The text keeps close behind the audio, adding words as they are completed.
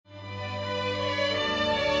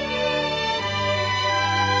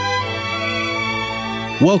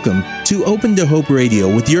Welcome to Open to Hope Radio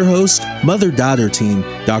with your host, mother-daughter team,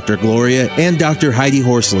 Dr. Gloria and Dr. Heidi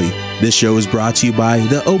Horsley. This show is brought to you by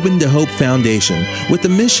the Open to Hope Foundation with the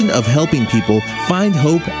mission of helping people find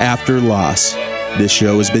hope after loss. This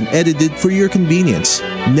show has been edited for your convenience.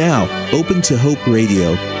 Now, Open to Hope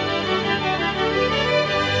Radio.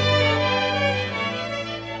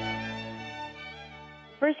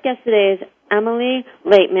 First guest today is Emily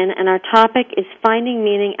Laitmon, and our topic is finding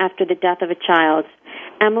meaning after the death of a child.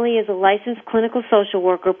 Emily is a licensed clinical social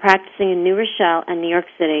worker practicing in New Rochelle and New York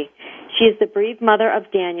City. She is the bereaved mother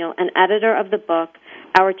of Daniel and editor of the book,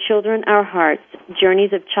 Our Children, Our Hearts,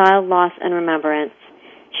 Journeys of Child Loss and Remembrance.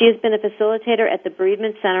 She has been a facilitator at the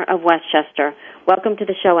Bereavement Center of Westchester. Welcome to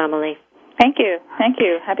the show, Emily. Thank you. Thank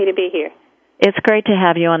you. Happy to be here. It's great to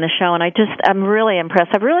have you on the show, and I'm really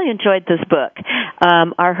impressed. I've really enjoyed this book,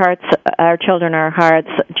 Our Hearts, Our Children, Our Hearts,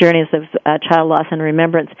 Journeys of Child Loss and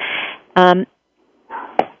Remembrance.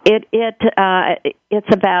 It's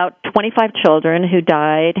about 25 children who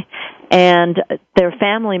died, and their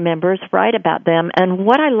family members write about them. And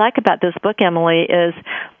what I like about this book, Emily, is,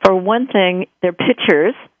 for one thing, they're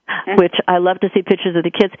pictures, which I love to see pictures of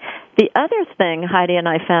the kids. The other thing Heidi and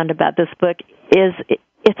I found about this book is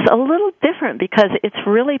it's a little different because it's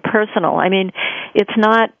really personal. I mean, it's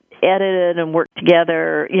not edited and worked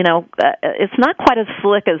together. You know, it's not quite as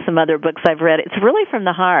slick as some other books I've read. It's really from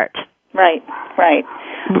the heart. Right.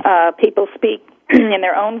 People speak in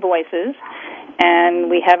their own voices, and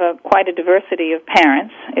we have quite a diversity of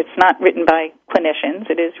parents. It's not written by clinicians.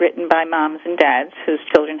 It is written by moms and dads whose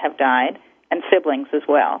children have died, and siblings as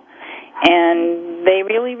well. And they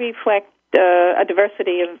really reflect a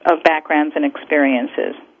diversity of backgrounds and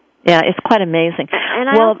experiences. Yeah, it's quite amazing. And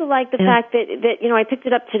I also like the fact that I picked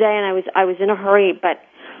it up today, and I was in a hurry, but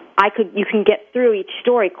you can get through each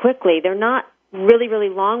story quickly. They're not really, really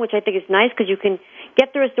long, which I think is nice because you can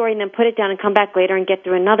get through a story and then put it down and come back later and get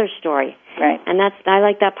through another story. Right. And I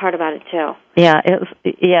like that part about it too.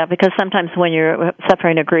 Yeah, because sometimes when you're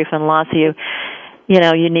suffering a grief and loss, you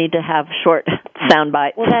need to have short sound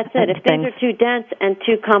bites. Well, that's it. If things are too dense and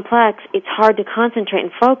too complex, it's hard to concentrate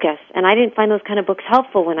and focus. And I didn't find those kind of books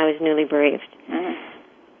helpful when I was newly bereaved. Mm-hmm.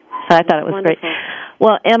 So I thought it was wonderful. Great.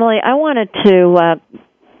 Well, Emily, I wanted to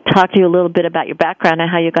talk to you a little bit about your background and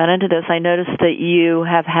how you got into this. I noticed that you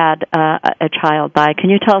have had a child die. Can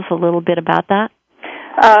you tell us a little bit about that?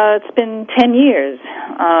 It's been 10 years.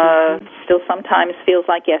 Still sometimes feels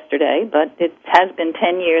like yesterday, but it has been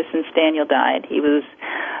 10 years since Daniel died. He was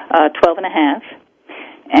 12 and a half,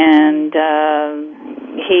 and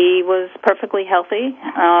he was perfectly healthy,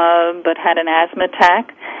 but had an asthma attack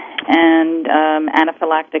and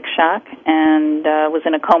anaphylactic shock, and was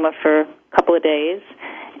in a coma for a couple of days,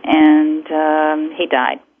 and he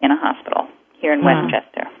died in a hospital here in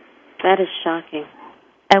Westchester. That is shocking.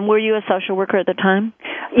 And were you a social worker at the time?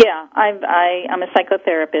 Yeah, I'm a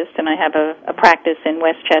psychotherapist, and I have a practice in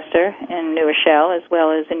Westchester, in New Rochelle, as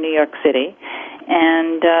well as in New York City,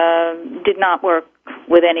 and did not work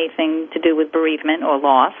with anything to do with bereavement or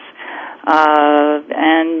loss.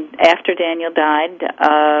 And after Daniel died,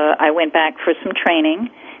 I went back for some training,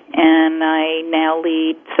 and I now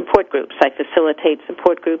lead support groups. I facilitate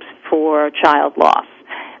support groups for child loss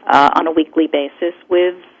on a weekly basis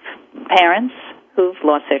with parents who've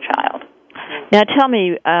lost their child. Now tell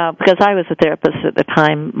me, because I was a therapist at the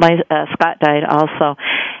time, Scott died also,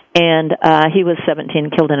 and he was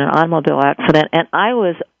 17, killed in an automobile accident, and I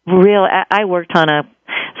worked on a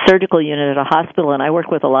surgical unit at a hospital, and I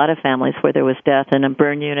worked with a lot of families where there was death in a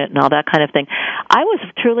burn unit and all that kind of thing. I was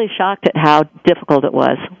truly shocked at how difficult it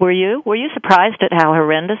was. Were you? Were you surprised at how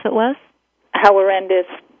horrendous it was? How horrendous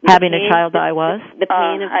having a child die was? The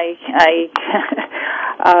pain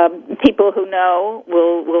of people who know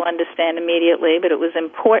will understand immediately, but it was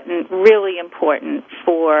important, really important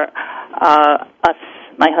for us,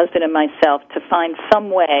 my husband and myself, to find some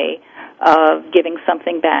way of giving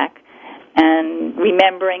something back and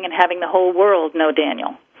remembering and having the whole world know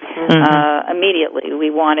Daniel. Mm-hmm. Immediately. We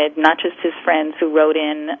wanted not just his friends who wrote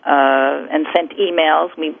in and sent emails.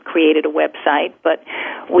 We created a website, but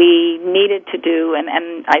we needed to do,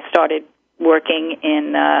 and I started working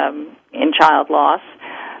in child loss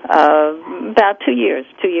about 2 years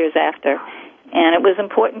after. And it was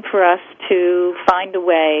important for us to find a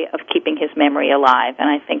way of keeping his memory alive, and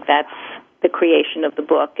I think that's the creation of the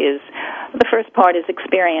book. Is the first part is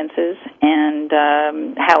experiences and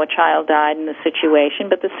how a child died in the situation,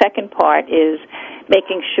 but the second part is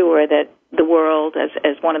making sure that the world,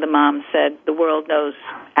 as one of the moms said, the world knows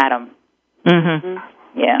Adam. Mm-hmm.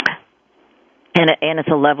 Yeah. And it's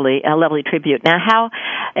a lovely tribute. Now,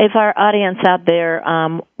 if our audience out there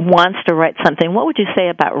wants to write something, what would you say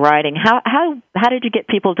about writing? How did you get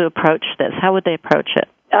people to approach this? How would they approach it?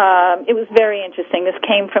 It was very interesting. This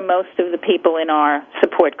came from most of the people in our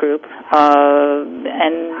support group,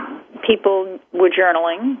 and people were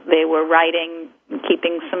journaling. They were writing,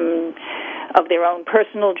 keeping some of their own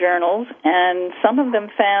personal journals, and some of them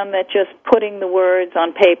found that just putting the words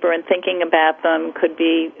on paper and thinking about them could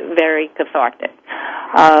be very cathartic.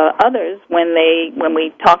 Others, when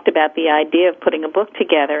we talked about the idea of putting a book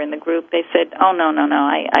together in the group, they said, "Oh, no,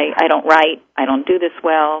 I don't write. I don't do this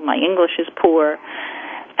well. My English is poor."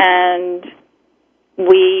 And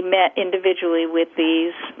we met individually with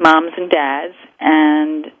these moms and dads,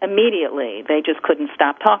 and immediately they just couldn't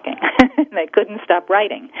stop talking. They couldn't stop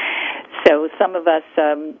writing. So some of us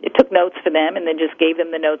took notes for them and then just gave them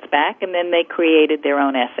the notes back, and then they created their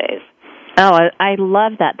own essays. Oh, I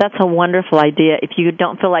love that. That's a wonderful idea. If you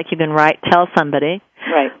don't feel like you can write, tell somebody.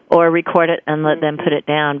 Right. Or record it and let them put it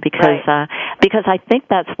down, because I think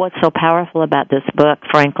that's what's so powerful about this book,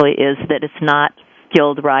 frankly, is that it's not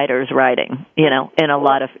skilled writers writing, in a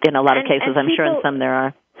lot of cases. I'm sure in some there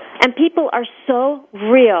are. And people are so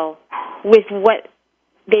real with what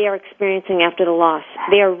they are experiencing after the loss.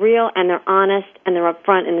 They are real and they're honest and they're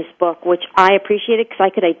upfront in this book, which I appreciated because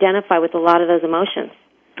I could identify with a lot of those emotions.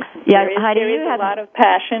 Yeah, there is a lot of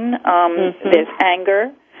passion. There's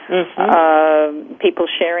anger, people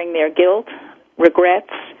sharing their guilt,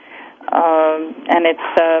 regrets, and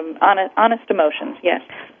it's honest emotions, yes.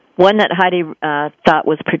 One that Heidi thought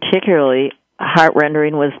was particularly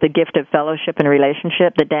heart-rendering was The Gift of Fellowship and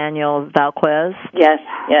Relationship, the Daniel Valquez. Yes.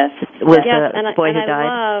 Was the boy who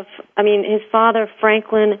died. His father,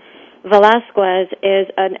 Franklin Velasquez,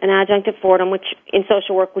 is an adjunct at Fordham, which in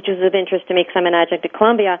social work, which is of interest to me because I'm an adjunct at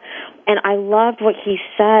Columbia. And I loved what he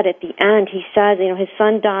said at the end. He says, his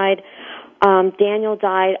son died. Daniel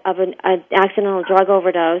died of an accidental drug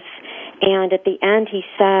overdose. And at the end he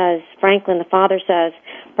says, Franklin, the father says,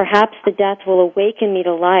 "Perhaps the death will awaken me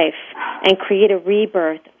to life and create a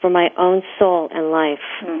rebirth for my own soul and life."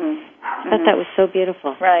 I thought that was so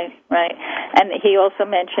beautiful. Right. And he also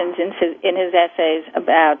mentions in his essays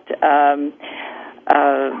about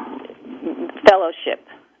fellowship,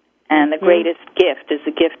 and the greatest gift is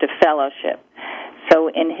the gift of fellowship. So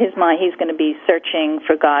in his mind, he's going to be searching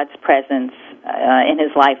for God's presence in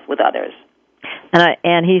his life with others.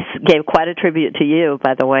 And he gave quite a tribute to you,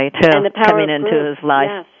 by the way, too, and the power coming of into groups. his life.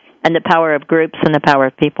 Yes. And the power of groups and the power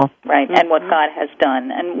of people. Right, and what God has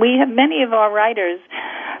done. And we have many of our writers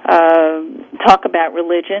talk about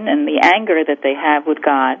religion and the anger that they have with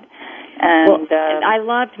God. And I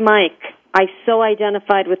loved Mike. I so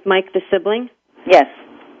identified with Mike, the sibling. Yes.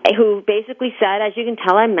 Who basically said, as you can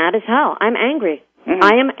tell, I'm mad as hell. I'm angry.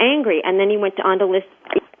 I am angry. And then he went on to list...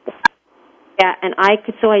 Yeah, and I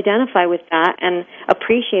could so identify with that and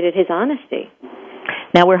appreciated his honesty.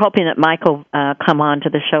 Now, we're hoping that Mike will come on to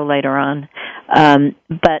the show later on.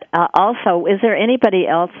 But also, is there anybody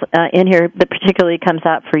else in here that particularly comes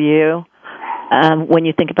out for you when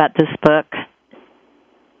you think about this book,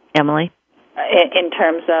 Emily? In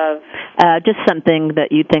terms of? Just something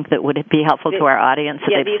that you think that would be helpful to our audience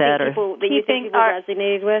that they've said. Do you think people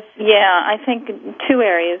resonated with? Yeah, I think two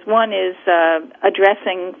areas. One is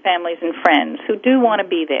addressing families and friends who do want to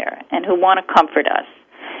be there and who want to comfort us.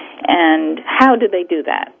 And how do they do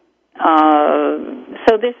that?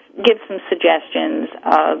 So this gives some suggestions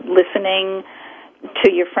of listening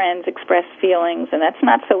to your friends express feelings, and that's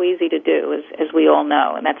not so easy to do, as we all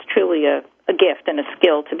know. And that's truly a gift and a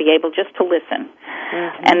skill to be able just to listen.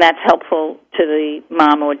 And that's helpful to the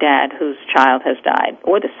mom or dad whose child has died,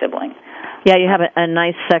 or the sibling. Yeah, you have a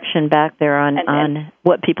nice section back there on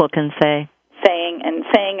what people can say. Saying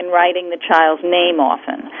and writing the child's name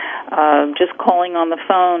often, just calling on the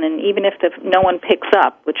phone, and even if no one picks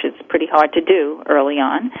up, which is pretty hard to do early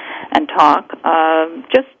on, and talk,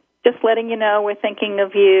 just letting you know we're thinking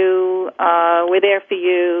of you, we're there for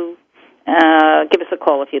you, give us a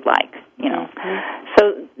call if you'd like,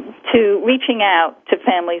 So to reaching out to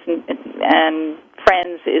families and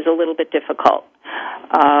friends is a little bit difficult.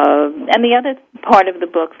 And the other part of the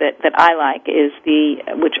book that I like is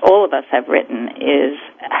which all of us have written, is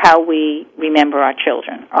how we remember our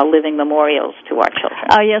children, our living memorials to our children.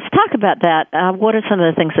 Oh, yes. Talk about that. What are some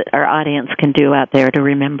of the things that our audience can do out there to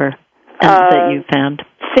remember that you found?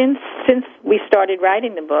 Since we started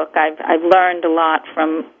writing the book, I've learned a lot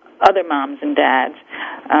from other moms and dads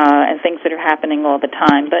and things that are happening all the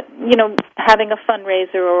time. But, having a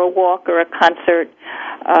fundraiser or a walk or a concert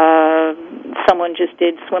someone just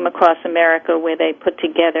did Swim Across America, where they put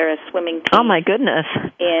together a swimming team. Oh, my goodness.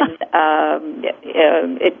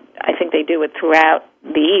 I think they do it throughout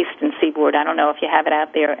the eastern seaboard. I don't know if you have it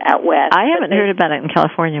out there, out west. I haven't heard about it in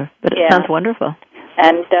California, but it sounds wonderful.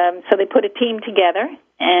 And so they put a team together,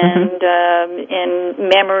 and in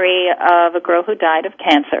memory of a girl who died of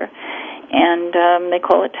cancer, and they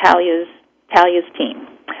call it Talia's team.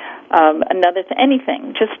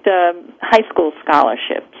 Anything, just high school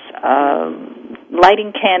scholarships,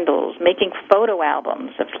 lighting candles, making photo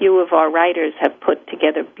albums. A few of our writers have put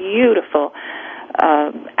together beautiful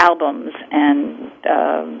albums and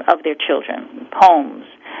of their children, poems,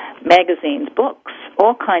 magazines, books,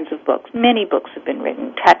 all kinds of books. Many books have been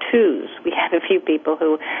written. Tattoos. We have a few people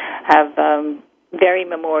who have very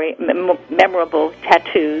memorable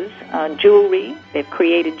tattoos. Jewelry. They've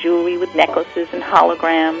created jewelry with necklaces and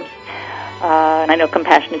holograms. And I know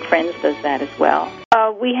Compassionate Friends does that as well.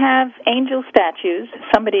 We have angel statues.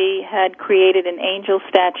 Somebody had created an angel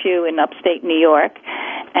statue in upstate New York,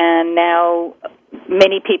 and now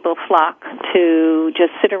many people flock to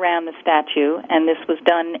just sit around the statue, and this was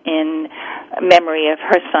done in memory of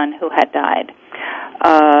her son who had died.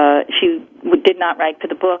 She did not write to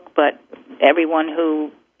the book, but everyone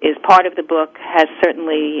who is part of the book has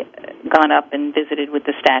certainly gone up and visited with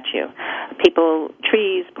the statue. People,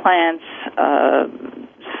 trees, plants,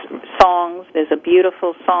 songs. There's a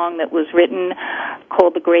beautiful song that was written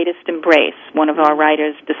called The Greatest Embrace. One of our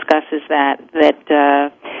writers discusses that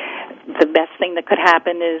the best thing that could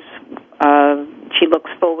happen is she looks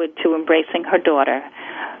forward to embracing her daughter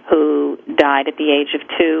who died at the age of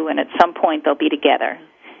 2, and at some point they'll be together.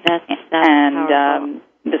 That's powerful.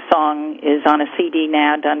 The song is on a CD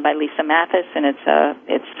now, done by Lisa Mathis, and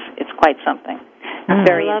it's quite something. I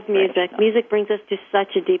love music. Music brings us to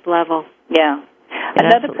such a deep level. Yeah.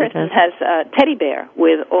 Another person has a teddy bear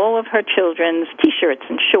with all of her children's T-shirts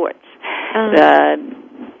and shorts.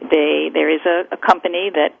 There is a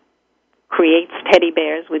company that creates teddy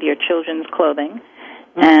bears with your children's clothing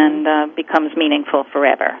and becomes meaningful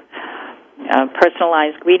forever.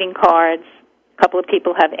 Personalized greeting cards. A couple of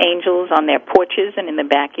people have angels on their porches and in the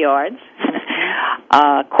backyards.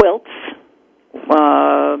 Quilts,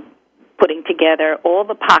 putting together all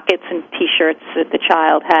the pockets and T-shirts that the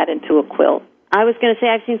child had into a quilt. I was going to say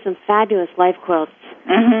I've seen some fabulous life quilts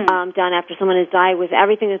done after someone has died with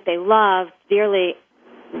everything that they loved dearly,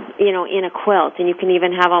 in a quilt. And you can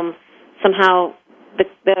even have them somehow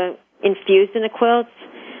infused in a quilt,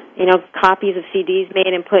 copies of CDs made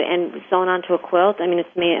and sewn onto a quilt. I mean, it's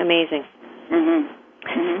amazing.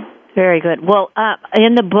 Very good. Well,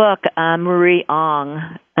 in the book, Marie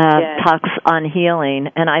Ong talks on healing,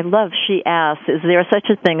 and I love, she asks, is there such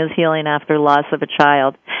a thing as healing after loss of a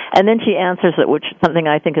child? And then she answers it, which is something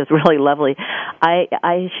I think is really lovely.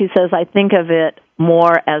 She says, I think of it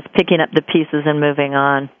more as picking up the pieces and moving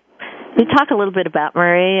on. Can you talk a little bit about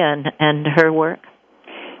Marie and her work?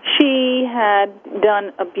 She had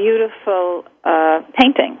done a beautiful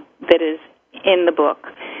painting that is in the book.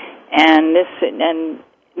 And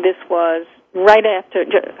this was right after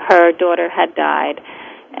her daughter had died.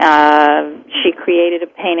 She created a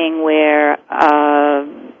painting where,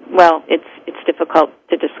 it's difficult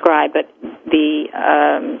to describe, but the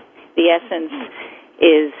essence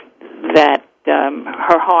is that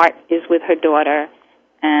her heart is with her daughter,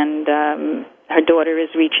 and her daughter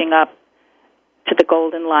is reaching up to the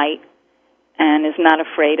golden light and is not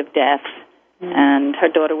afraid of death. And her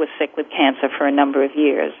daughter was sick with cancer for a number of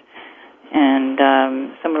years. And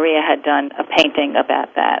so Maria had done a painting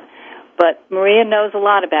about that. But Maria knows a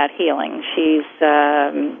lot about healing. She's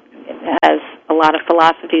has a lot of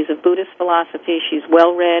philosophies of Buddhist philosophy. She's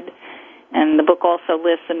well-read. And the book also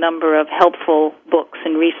lists a number of helpful books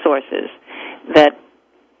and resources that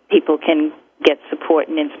people can get support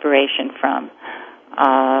and inspiration from.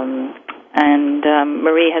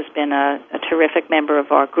 Marie has been a terrific member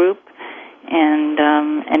of our group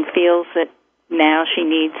and feels that now she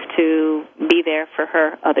needs to be there for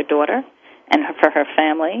her other daughter and for her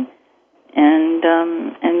family, and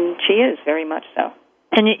she is very much so.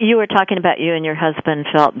 And you were talking about you and your husband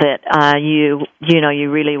felt that you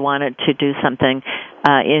really wanted to do something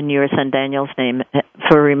in your son Daniel's name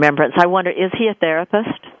for remembrance. I wonder, is he a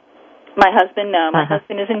therapist? My husband, no. My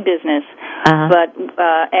husband is in business. But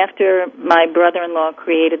after my brother-in-law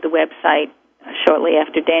created the website shortly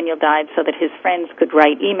after Daniel died so that his friends could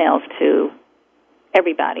write emails to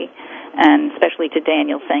everybody, and especially to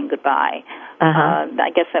Daniel saying goodbye.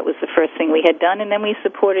 I guess that was the first thing we had done, and then we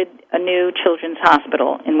supported a new children's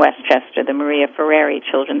hospital in Westchester, the Maria Ferrari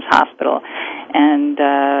Children's Hospital, and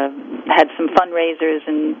had some fundraisers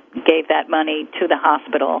and gave that money to the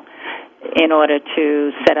hospital. in order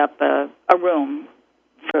to set up a room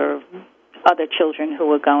for other children who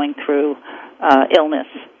were going through illness.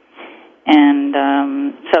 And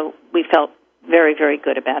so we felt very, very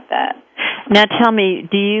good about that. Now, tell me,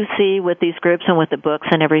 do you see with these groups and with the books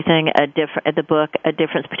and everything, a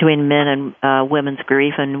difference between men and women's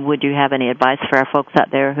grief? And would you have any advice for our folks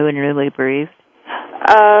out there who are newly bereaved?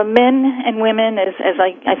 Men and women, as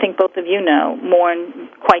I think both of you know, mourn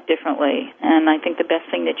quite differently. And I think the best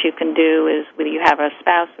thing that you can do is, whether you have a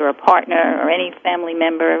spouse or a partner or any family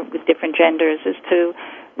member with different genders, is to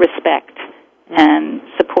respect and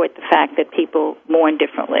support the fact that people mourn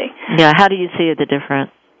differently. Yeah, how do you see the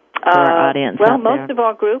difference for our audience? Well, most of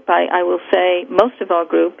our group, I will say, most of our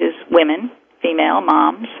group is women, female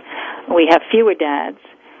moms. We have fewer dads.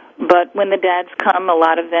 But when the dads come, a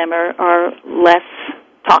lot of them are less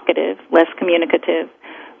talkative, less communicative,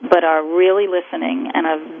 but are really listening and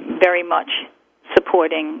are very much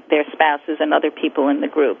supporting their spouses and other people in the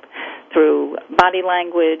group through body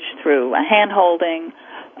language, through a hand-holding.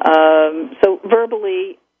 So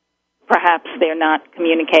verbally, perhaps they're not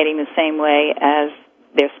communicating the same way as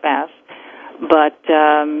their spouse, but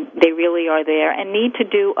they really are there and need to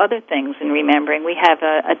do other things in remembering. We have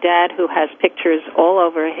a dad who has pictures all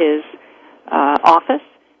over his office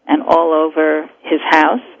and all over his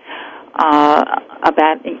house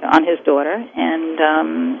on his daughter, and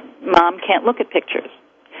Mom can't look at pictures.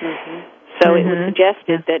 Mm-hmm. So it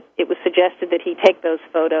was suggested that he take those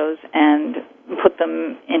photos and put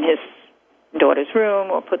them in his daughter's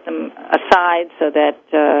room or put them aside so that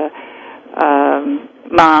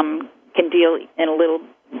Mom can deal in a little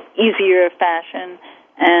easier fashion.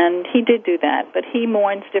 And he did do that, but he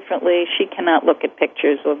mourns differently. She cannot look at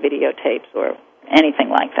pictures or videotapes or anything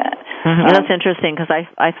like that. Mm-hmm. That's interesting, because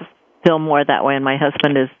I feel more that way, and my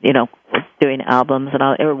husband is, doing albums and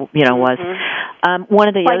all, was. One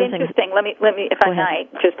of the quite other interesting. things. Let me, if I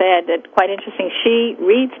might, just add that quite interesting. She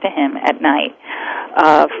reads to him at night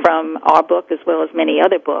from our book as well as many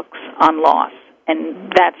other books on loss,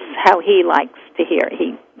 and that's how he likes to hear.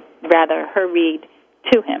 He rather her read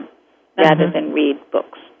to him rather than read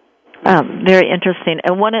books. Very interesting.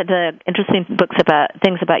 And one of the interesting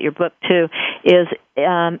things about your book too is,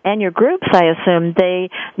 and your groups, I assume, they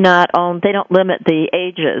don't limit the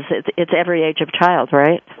ages. It's every age of child,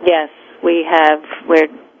 right? Yes, we have where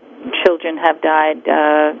children have died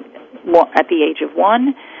at the age of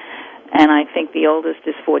 1, and I think the oldest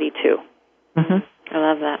is 42. Mm-hmm. I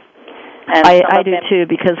love that. And I do too,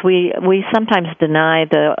 because we sometimes deny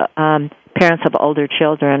the parents of older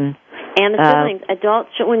children. And the siblings,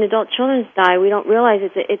 when adult children die, we don't realize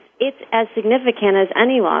it's as significant as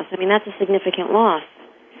any loss. I mean, that's a significant loss.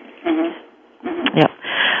 Mm-hmm. Mm-hmm. Yeah,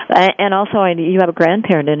 and also you have a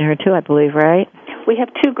grandparent in here too, I believe, right? We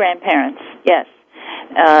have 2 grandparents, yes,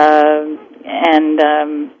 and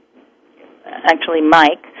actually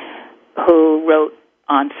Mike, who wrote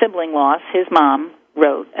on sibling loss, his mom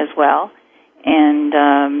wrote as well, and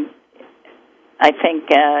I think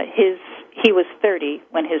he was 30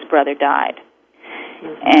 when his brother died,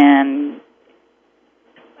 and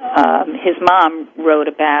his mom wrote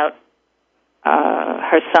about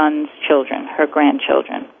her son's children, her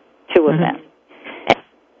grandchildren, 2 of them.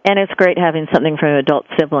 And it's great having something from an adult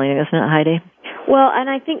sibling, isn't it, Heidi? Well, and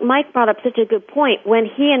I think Mike brought up such a good point. When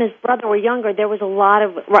he and his brother were younger, there was a lot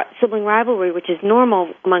of sibling rivalry, which is normal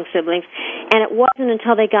among siblings, and it wasn't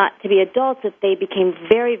until they got to be adults that they became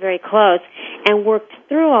very, very close and worked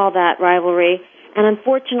through all that rivalry. And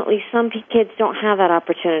unfortunately, some kids don't have that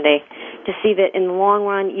opportunity to see that in the long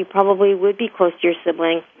run, you probably would be close to your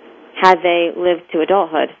sibling had they lived to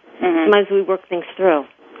adulthood. Mm-hmm. Sometimes we work things through.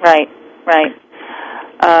 Right.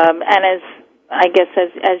 And as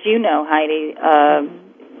you know, Heidi,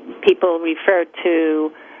 people refer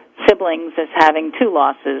to siblings as having 2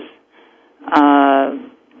 losses,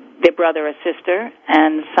 their brother or sister,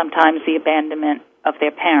 and sometimes the abandonment of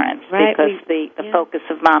their parents, right, because the focus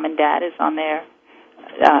of mom and dad is on their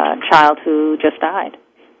child who just died.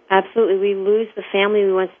 Absolutely. We lose the family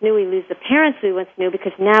we once knew. We lose the parents we once knew,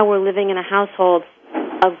 because now we're living in a household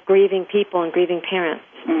of grieving people and grieving parents,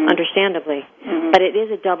 understandably. Mm-hmm. But it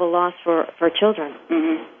is a double loss for children.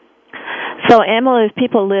 Mm-hmm. So, Emily, if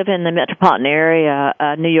people live in the metropolitan area,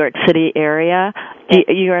 New York City area,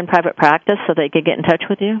 you're in private practice so they could get in touch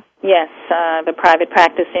with you? Yes, the private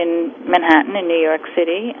practice in Manhattan in New York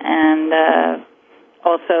City, and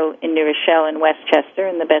also in New Rochelle and Westchester.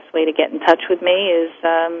 And the best way to get in touch with me is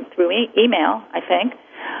through email, I think,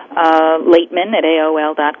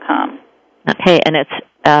 Laitmon@AOL.com. Okay, and it's,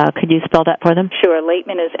 could you spell that for them? Sure.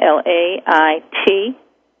 Laitmon is Laitmon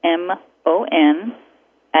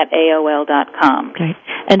 @AOL.com. Okay.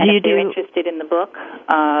 And if they're interested in the book,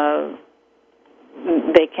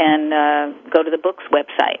 they can go to the book's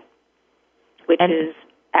website, which is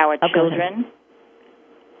Our Children,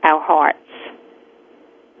 Our Hearts.com.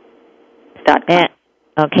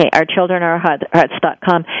 Okay,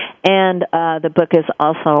 ourchildrenourhearts.com. And the book is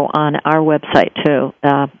also on our website, too,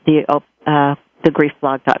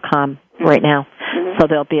 thegriefblog.com right now. Mm-hmm. So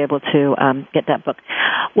they'll be able to get that book.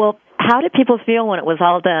 Well, how did people feel when it was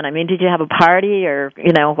all done? I mean, did you have a party or,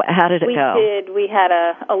 how did it go? We did. We had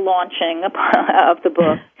a launching of the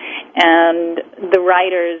book, and the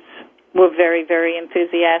writers were very, very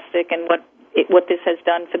enthusiastic, and what this has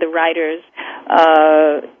done for the writers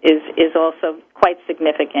is also quite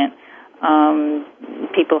significant.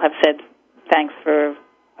 People have said, thanks for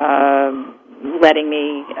letting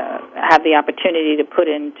me have the opportunity to put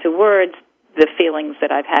into words the feelings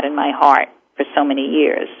that I've had in my heart for so many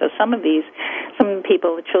years. So some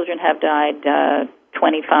people, the children have died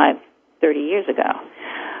 25, 30 years ago.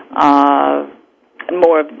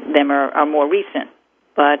 More of them are more recent.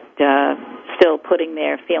 But still putting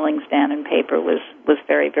their feelings down in paper was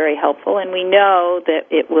very, very helpful. And we know that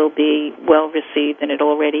it will be well received, and it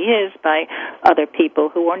already is, by other people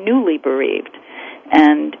who are newly bereaved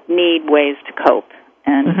and need ways to cope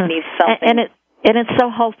and need something. And it's so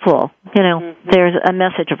hopeful. There's a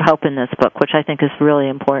message of hope in this book, which I think is really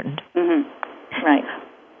important. Mm-hmm. Right.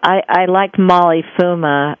 I liked Molly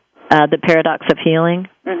Fuma, The Paradox of Healing.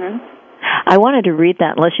 Mm-hmm. I wanted to read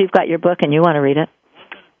that, unless you've got your book and you want to read it.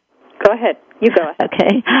 Go ahead. You go ahead.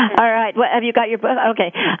 Okay. All right. Have you got your book? Okay.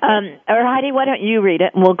 Or Heidi, why don't you read it,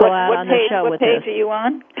 and we'll go out on the show with this. What page are you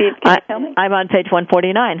on? Can you tell me? I'm on page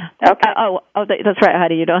 149. Okay. That's right,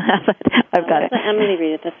 Heidi. You don't have it. I've got it. Emily,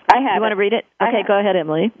 read it. I have it. You want to read it? Okay, go ahead,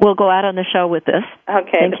 Emily. We'll go out on the show with this.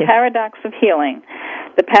 Okay. The Paradox of Healing.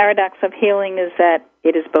 The paradox of healing is that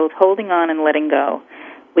it is both holding on and letting go.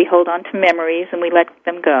 We hold on to memories and we let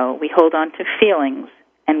them go. We hold on to feelings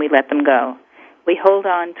and we let them go. We hold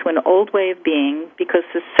on to an old way of being because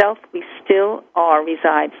the self we still are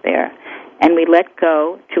resides there, and we let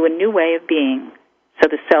go to a new way of being so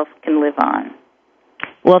the self can live on.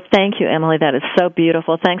 Well, thank you, Emily. That is so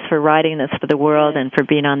beautiful. Thanks for writing this for the world and for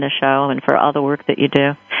being on the show and for all the work that you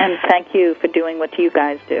do. And thank you for doing what you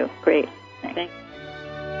guys do. Great. Thanks.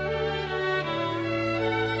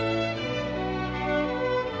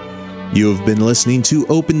 You have been listening to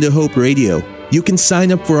Open to Hope Radio. You can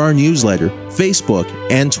sign up for our newsletter, Facebook,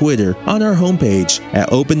 and Twitter on our homepage at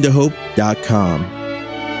opentohope.com.